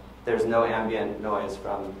there's no ambient noise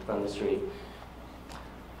from the street.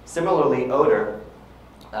 Similarly, odor,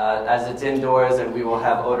 as it's indoors and we will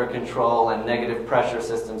have odor control and negative pressure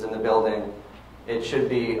systems in the building, it should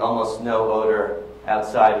be almost no odor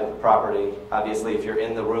outside of the property. Obviously, if you're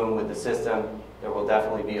in the room with the system, there will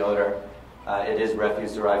definitely be odor. It is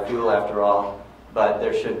refuse-derived fuel after all, but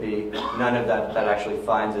there should be none of that that actually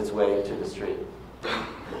finds its way to the street.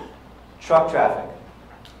 Truck traffic.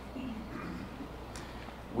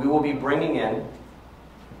 We will be bringing in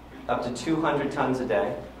up to 200 tons a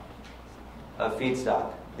day of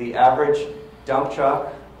feedstock. The average dump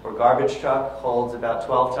truck or garbage truck holds about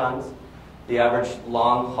 12 tons. The average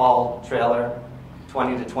long-haul trailer,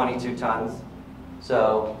 20 to 22 tons.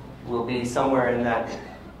 So we'll be somewhere in that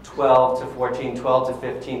 12 to 14, 12 to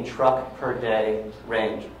 15 truck per day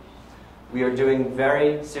range. We are doing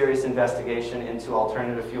very serious investigation into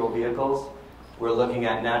alternative fuel vehicles. We're looking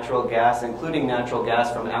at natural gas, including natural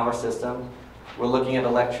gas from our system. We're looking at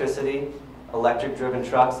electricity, electric-driven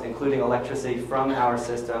trucks, including electricity from our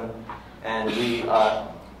system. And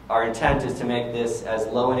our intent is to make this as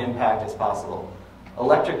low an impact as possible.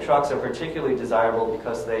 Electric trucks are particularly desirable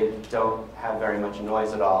because they don't have very much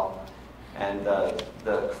noise at all. And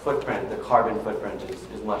the footprint, the carbon footprint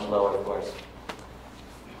is much lower, of course.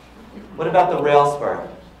 What about the rail spur?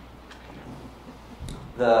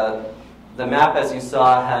 The map, as you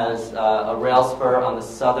saw, has a rail spur on the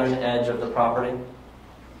southern edge of the property.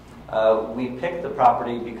 We picked the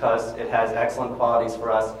property because it has excellent qualities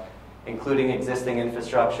for us, including existing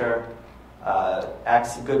infrastructure,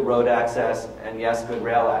 good road access, and yes, good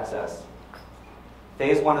rail access.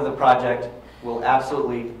 Phase 1 of the project will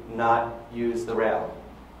absolutely not use the rail.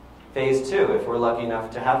 Phase 2, if we're lucky enough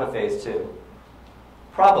to have a Phase 2,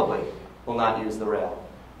 probably will not use the rail.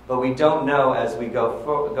 But we don't know as we go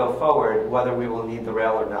forward whether we will need the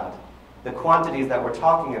rail or not. The quantities that we're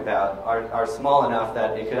talking about are small enough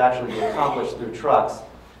that it could actually be accomplished through trucks.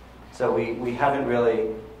 So we haven't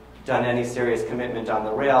really done any serious commitment on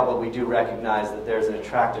the rail, but we do recognize that there's an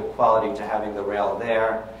attractive quality to having the rail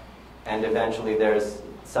there, and eventually there's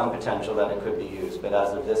some potential that it could be used. But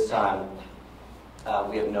as of this time,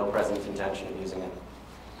 we have no present intention of using it.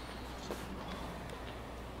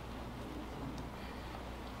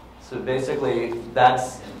 So basically,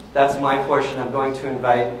 that's my portion. I'm going to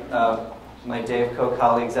invite my Dave Co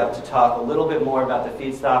colleagues up to talk a little bit more about the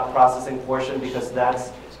feedstock processing portion, because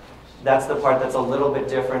that's the part that's a little bit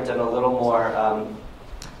different and a little more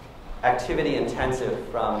activity intensive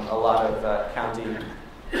from a lot of county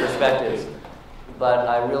perspectives. But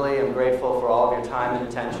I really am grateful for all of your time and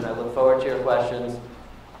attention. I look forward to your questions.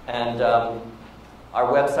 And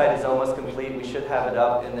our website is almost complete. We should have it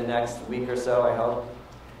up in the next week or so, I hope.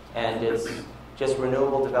 And it's just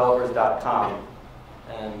renewabledevelopers.com.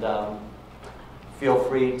 And feel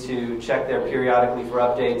free to check there periodically for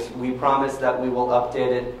updates. We promise that we will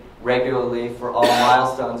update it regularly for all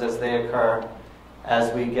milestones as they occur,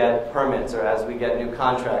 as we get permits or as we get new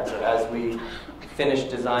contracts or as we finished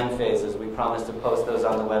design phases. We promised to post those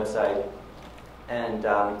on the website. And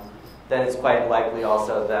then it's quite likely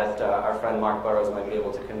also that our friend Mark Burrows might be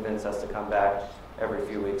able to convince us to come back every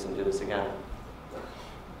few weeks and do this again.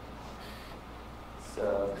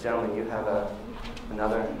 So, gentlemen, you have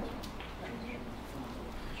another?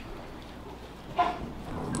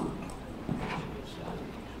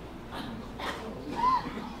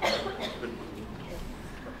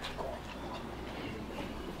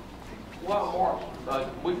 Well,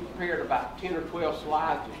 Mark, we prepared about 10 or 12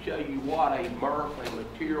 slides to show you what a MRF, a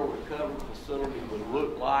material recovery facility, would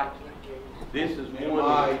look like. This is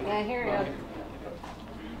one. Yeah, here it is.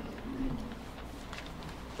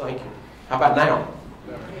 Thank you. How about now?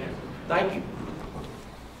 Thank you.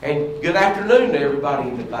 And good afternoon to everybody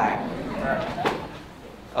in the back.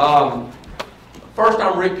 First,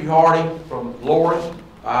 I'm Ricky Hardy from Lawrence.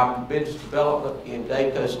 I'm in business development in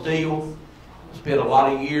Dayco Steel. Spent a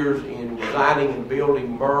lot of years in designing and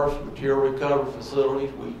building MRFs, material recovery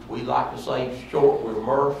facilities. We like to say short, we're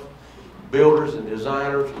MRF builders and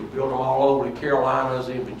designers. We build them all over the Carolinas,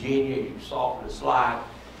 in Virginia, you saw from the slide.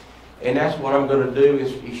 And that's what I'm going to do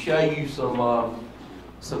is show you some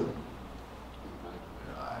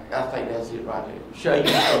I think that's it right there. Show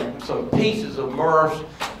you some pieces of MRFs.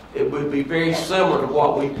 It would be very similar to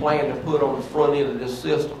what we plan to put on the front end of this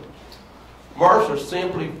system. MRFs are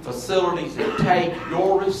simply facilities that take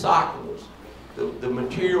your recyclables, the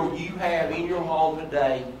material you have in your home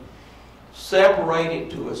today, separate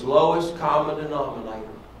it to its lowest common denominator.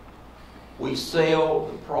 We sell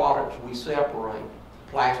the products we separate,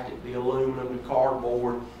 the plastic, the aluminum, the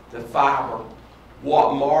cardboard, the fiber.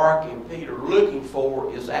 What Mark and Peter are looking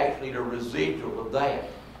for is actually the residual of that,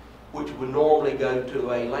 which would normally go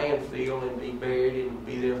to a landfill and be buried and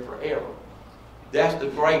be there forever. That's the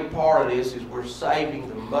great part of this, is we're saving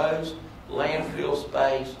the most landfill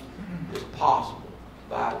space as possible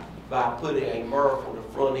by putting a MRF on the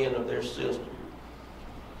front end of their system.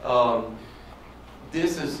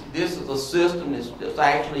 This is a system that's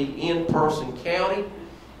actually in Person County.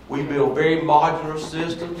 We build very modular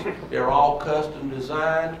systems. They're all custom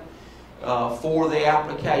designed for the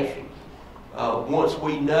application. Once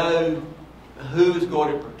we know who is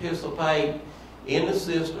going to participate in the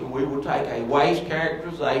system, we will take a waste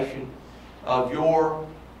characterization of your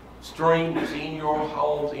stream that's in your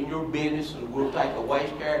homes, in your business, and we'll take a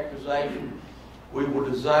waste characterization. We will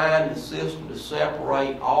design the system to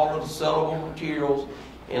separate all of the sellable materials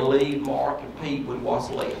and leave Mark and Pete with what's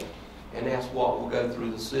left. And that's what will go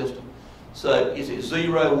through the system. So is it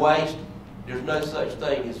zero waste? There's no such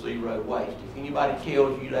thing as zero waste. If anybody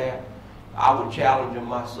tells you that, I would challenge them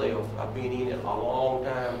myself. I've been in it a long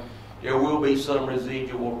time. There will be some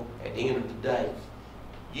residual at the end of the day.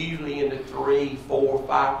 Usually in the 3, 4,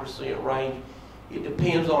 5% range. It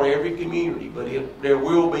depends on every community, but there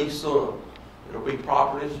will be some. It'll be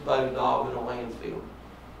properly disposed of in a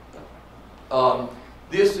landfill.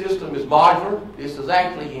 This system is modular. This is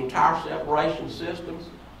actually the entire separation system.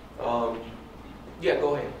 Yeah,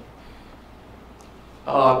 go ahead.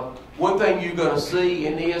 One thing you're going to see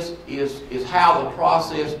in this is how the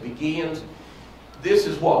process begins. This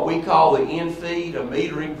is what we call the in-feed, a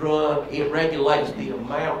metering drum. It regulates the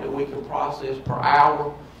amount that we can process per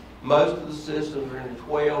hour. Most of the systems are in the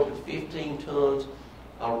 12 to 15 tons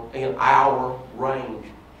an hour range.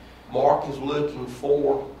 Mark is looking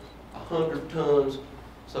for 100 tons,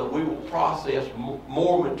 so we will process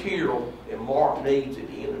more material than Mark needs at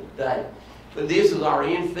the end of the day. But this is our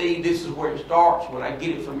in-feed. This is where it starts. When I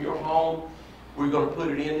get it from your home, we're going to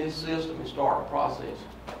put it in this system and start the process.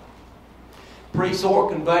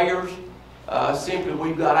 Pre-sort conveyors, simply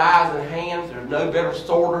we've got eyes and hands. There's no better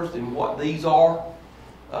sorters than what these are.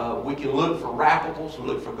 We can look for wrappables,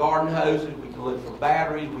 look for garden hoses, we can look for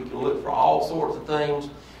batteries, we can look for all sorts of things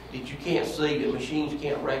that you can't see, that machines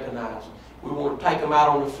can't recognize. We want to take them out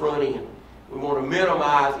on the front end. We want to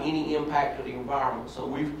minimize any impact to the environment. So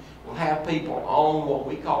we'll have people on what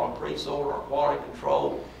we call a pre-sorter or quality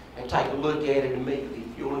control and take a look at it immediately.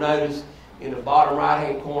 If you'll notice, in the bottom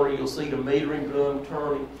right-hand corner, you'll see the metering drum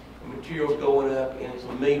turning, the material's going up, and it's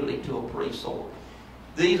immediately to a pre-sort.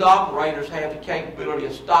 These operators have the capability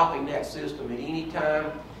of stopping that system at any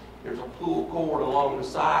time. There's a pull cord along the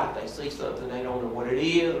side. If they see something they don't know what it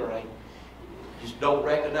is, or they just don't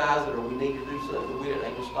recognize it, or we need to do something with it,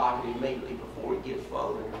 they can stop it immediately before it gets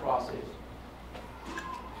further in the process.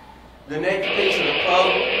 The next piece of the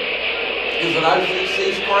puzzle is an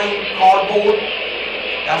OCC screen, cardboard.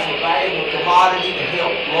 That's a valuable commodity to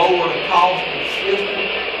help lower the cost of the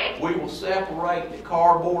system. We will separate the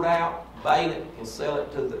cardboard out, bale it, and sell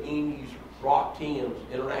it to the end user. Rock Thames,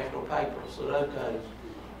 International Paper, Sunoco's,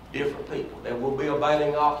 different people. There will be a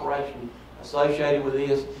baling operation associated with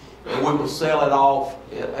this, and we will sell it off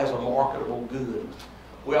as a marketable good.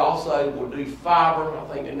 We also will do fiber. I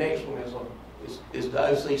think the next one is the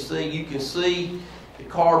OCC. You can see the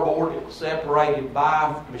cardboard that was separated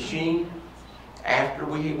by machine. After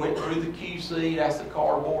we went through the QC, that's the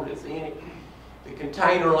cardboard that's in it. The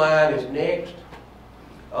container line is next.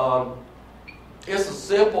 It's a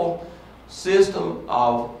simple system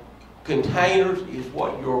of containers. Is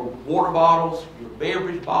what your water bottles, your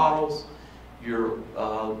beverage bottles, your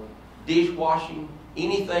dishwashing,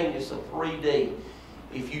 anything that's a 3D.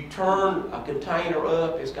 If you turn a container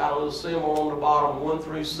up, it's got a little symbol on the bottom, 1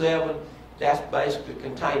 through 7. That's basically the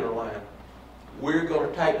container line. We're going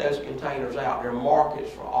to take those containers out. There are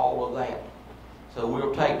markets for all of that. So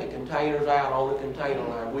we'll take the containers out on the container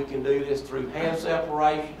line. We can do this through hand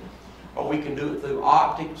separation, or we can do it through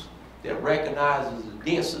optics that recognizes the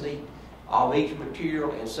density of each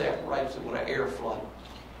material and separates it with an airflow.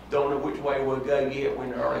 Don't know which way we'll go yet. We're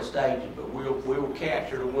in the early stages, but we'll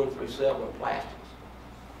capture the 1 through 7 plastics.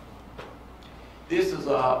 This is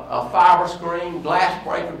a fiber screen glass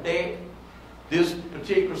breaker deck. This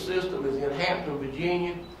particular system is in Hampton,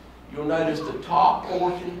 Virginia. You'll notice the top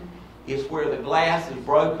portion is where the glass is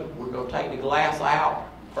broken. We're going to take the glass out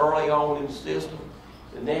early on in the system.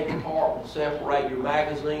 The next part will separate your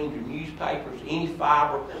magazines, your newspapers, any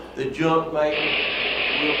fiber, the junk maker.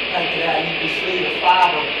 We'll take it out. You can see the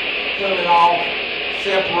fiber coming off,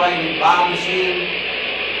 separated by machine.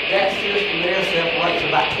 That system there separates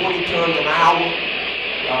about 20 tons an hour.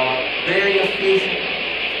 Very efficient.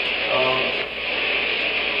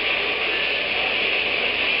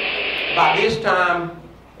 By this time,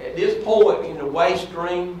 at this point in the waste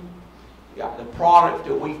stream, the products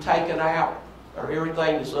that we've taken out are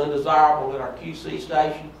everything that's undesirable at our QC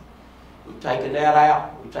station. We've taken that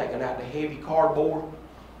out. We've taken out the heavy cardboard.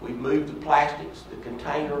 We've moved the plastics, the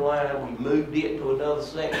container line. We've moved it to another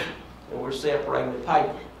section, and we're separating the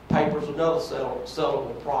paper. Paper's another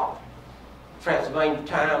sellable product. Transylvania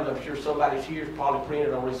Times, I'm sure somebody's here is probably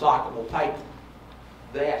printed on recyclable paper.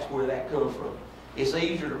 That's where that comes from. It's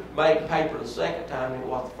easier to make paper the second time than it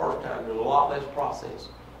was the first time. There's a lot less process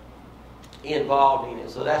involved in it.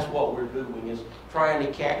 So that's what we're doing, is trying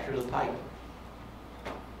to capture the paper.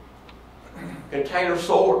 Container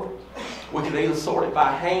sort. We can either sort it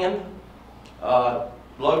by hand,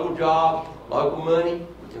 local job, local money.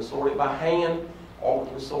 We can sort it by hand, or we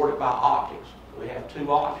can sort it by optics. We have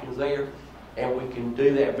 2 options there, and we can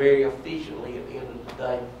do that very efficiently at the end of the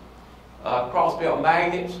day. Crossbelt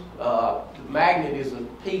magnets. The magnet is a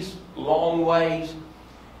piece long ways.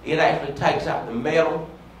 It actually takes out the metal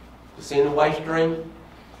that's in the waste stream.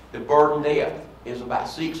 The burden depth is about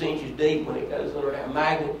 6 inches deep when it goes under that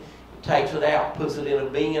magnet. It takes it out, puts it in a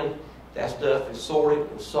bin. That stuff is sorted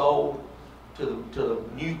and sold to the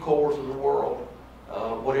new cores of the world.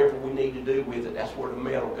 Whatever we need to do with it, that's where the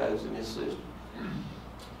metal goes in this system.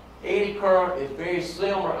 Eddy current is very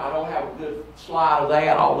similar. I don't have a good slide of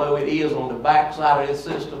that, although it is on the back side of this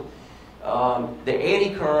system. The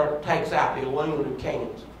eddy current takes out the aluminum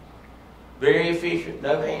cans. Very efficient,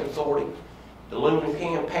 no hand sorting. The aluminum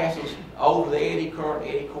can passes over the eddy current.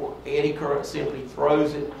 Eddy current simply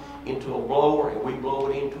throws it into a blower, and we blow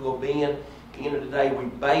it into a bin. At the end of the day, we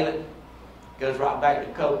bale it. Goes right back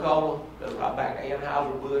to Coca-Cola, goes right back to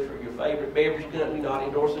Anheuser-Busch or your favorite beverage company, not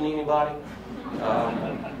endorsing anybody.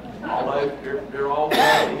 Although they're all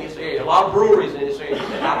in this area. A lot of breweries in this area,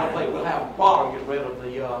 and I don't think we'll have a problem getting rid of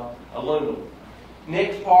the aluminum.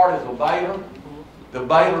 Next part is a baler. The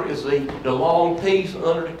baler is the long piece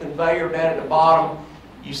under the conveyor down at the bottom.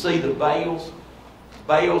 You see the bales.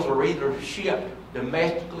 Bales are either shipped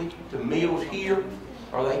domestically to mills here,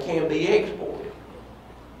 or they can be exported.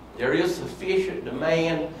 There is sufficient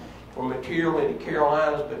demand for material in the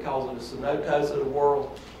Carolinas because of the Sonotos of the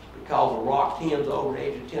world, because of rock Thames over the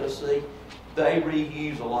edge of Tennessee. They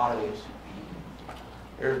reuse a lot of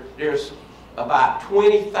this. There's about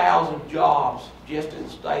 20,000 jobs just in the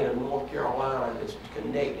state of North Carolina that's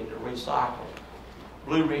connected to recycling.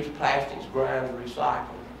 Blue Ridge Plastics grinds recycling.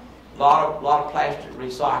 A lot of plastic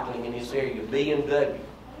recycling in this area. B&W,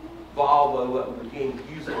 Volvo up in Virginia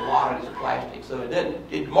using a lot of this plastic. So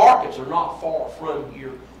the markets are not far from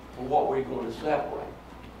here for what we're going to separate.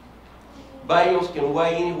 Bales can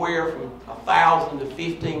weigh anywhere from 1,000 to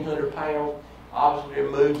 1,500 pounds. Obviously,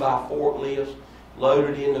 they're moved by forklifts,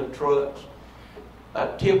 loaded into trucks.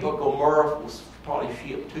 A typical MRF will probably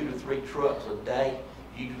ship 2 to 3 trucks a day.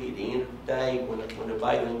 Usually at the end of the day, when the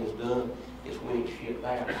baling is done, is when it's shipped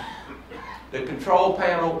out. The control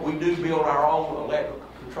panel, we do build our own electrical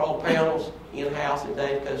control panels in-house at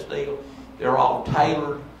Daveco Steel. They're all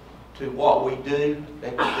tailored to what we do.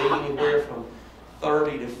 There could be anywhere from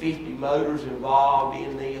 30 to 50 motors involved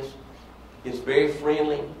in this. It's very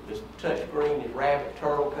friendly. It's touchscreen, it's rabbit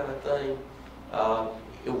turtle kind of thing.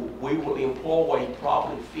 We will employ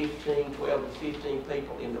probably 12 to 15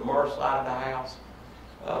 people in the MRF side of the house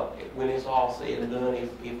when it's all said and done,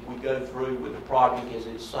 if we go through with the project as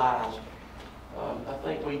it's sized. I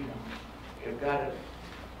think we have got it.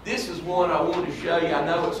 This is one I wanted to show you. I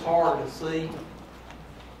know it's hard to see.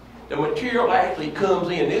 The material actually comes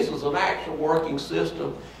in. This is an actual working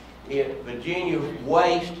system in Virginia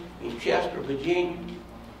Waste in Chester, Virginia.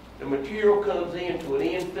 The material comes into an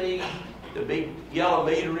in-feed, the big yellow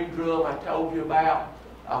metering drum I told you about,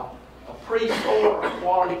 a pre-sort, a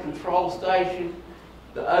quality control station,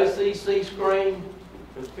 the OCC screen,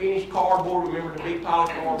 the finished cardboard. Remember the big pile of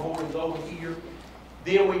cardboard is over here.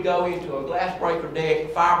 Then we go into a glass breaker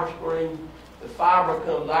deck, fiber screen. The fiber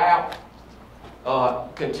comes out,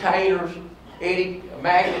 containers,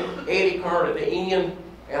 magnet, eddy current at the end,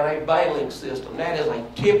 and a baling system. That is a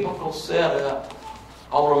typical setup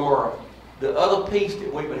on a MRF. The other piece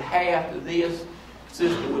that we would have to this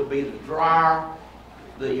system would be the dryer.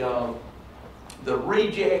 The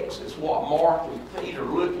rejects is what Matt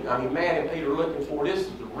and Peter are looking for. This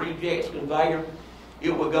is the rejects conveyor.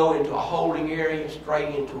 It would go into a holding area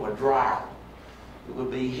straight into a dryer. It would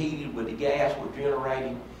be heated with the gas we're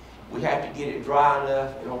generating. We have to get it dry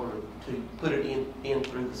enough in order to put it in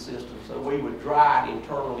through the system. So we would dry it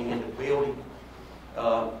internally in the building,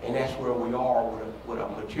 and that's where we are with a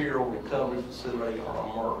material recovery facility or a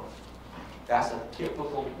MRF. That's a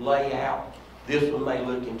typical layout. This one may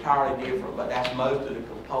look entirely different, but that's most of the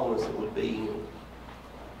components that would be in it.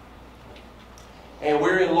 And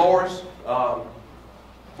we're in Lawrence.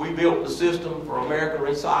 We built the system for American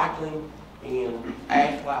Recycling in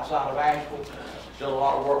Asheville, outside of Asheville. Done a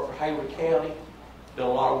lot of work for Hayward County. Done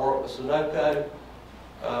a lot of work with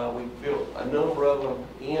Sunoco. We built a number of them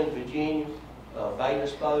in Virginia. Bay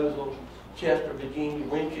Disposal, Chester, Virginia,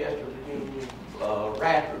 Winchester, Virginia,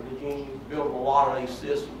 Radford, Virginia. Built a lot of these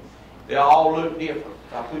systems. They all look different.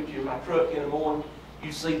 If I put you in my truck in the morning,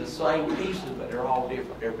 you see the same pieces, but they're all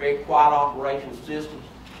different. They're very quiet operation systems.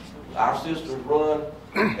 Our systems run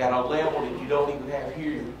at a level that you don't even have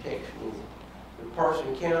hearing protection in. The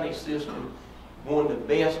Person County system, one of the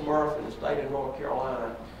best MRF in the state of North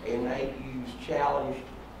Carolina, and they use challenged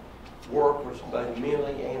workers, both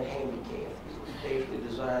mentally and handicapped. It was especially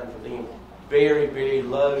designed for them. Very, very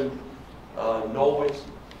low noise.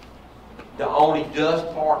 The only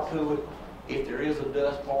dust part to it, if there is a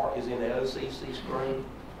dust part, is in the OCC screen.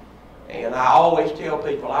 And I always tell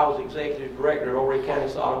people, I was executive director at Horry County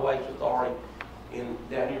Solid Waste Authority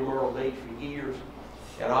down near Myrtle Beach for years.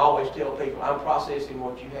 And I always tell people, I'm processing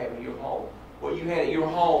what you have in your home. What you had at your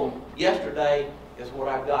home yesterday is what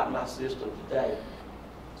I've got in my system today.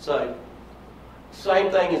 So,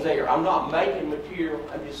 same thing is there. I'm not making material,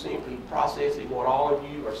 I'm just simply processing what all of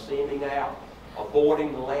you are sending out,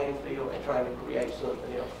 avoiding the landfill, and trying to create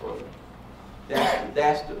something else from it.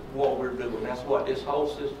 That's what we're doing. That's what this whole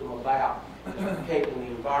system is about, is protecting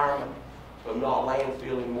the environment from not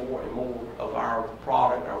landfilling more and more of our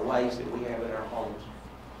product, our waste that we have in our homes.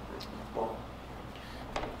 Well,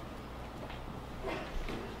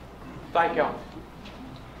 thank y'all.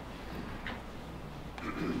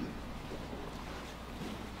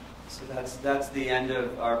 So that's the end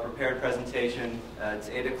of our prepared presentation. It's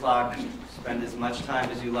 8 o'clock. Spend as much time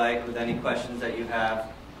as you like with any questions that you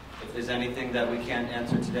have. If there's anything that we can't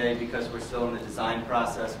answer today because we're still in the design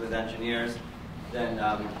process with engineers, then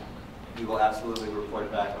we will absolutely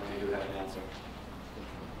report back when we do have an answer.